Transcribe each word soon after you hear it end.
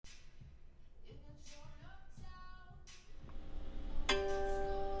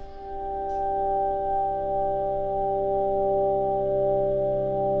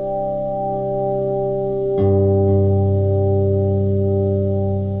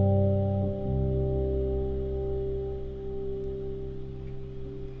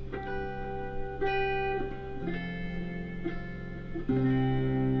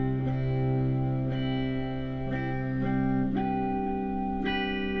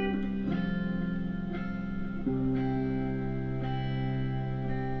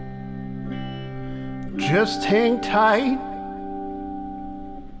just hang tight.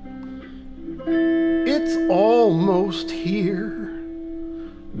 It's almost here.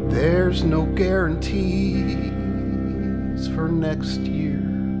 There's no guarantees for next year,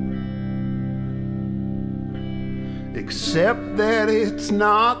 except that it's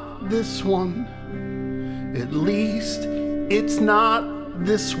not this one. At least it's not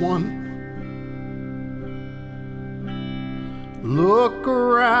this one. Look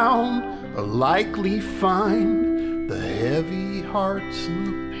around, a likely find the heavy hearts in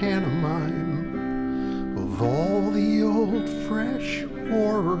the pantomime of all the old fresh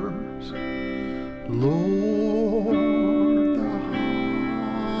horrors. Lord, the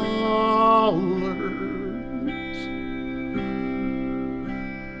hollers.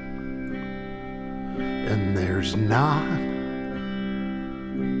 And there's not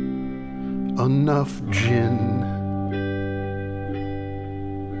enough gin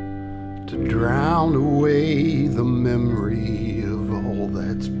to drown away the memory of all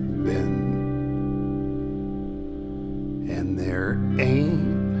that's been. And there ain't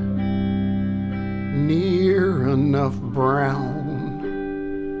near enough brown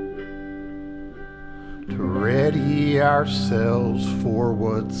to ready ourselves for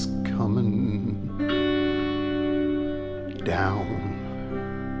what's coming down.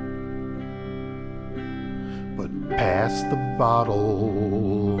 But pass the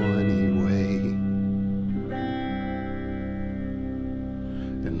bottle anyway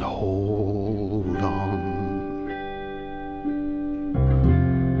and hold on.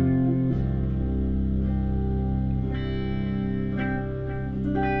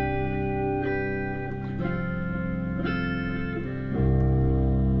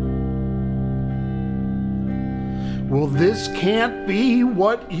 Well, this can't be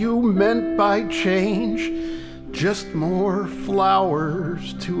what you meant by change. Just more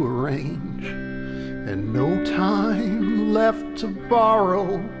flowers to arrange, and no time left to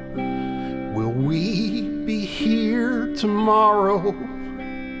borrow. Will we be here tomorrow?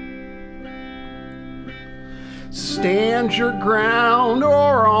 Stand your ground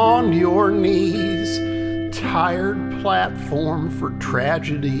or on your knees. Tired platform for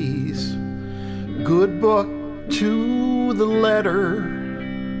tragedies. Good book to the letter.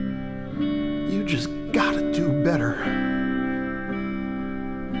 You just gotta do better.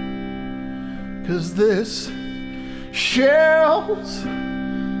 'Cause this shell's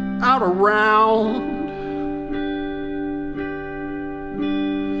out around.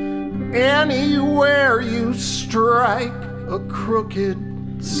 Anywhere you strike a crooked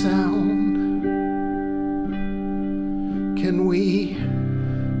sound. Can we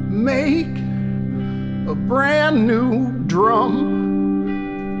make a brand new drum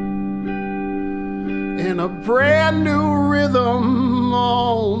and a brand new rhythm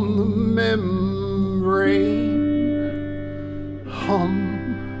on the membrane hum?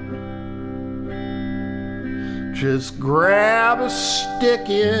 Just grab a stick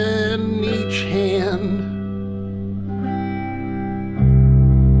in each hand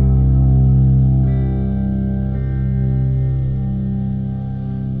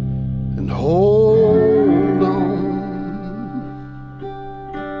and hold on.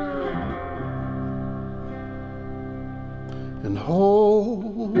 And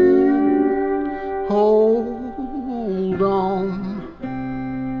hold on.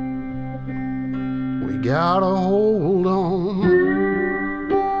 We gotta hold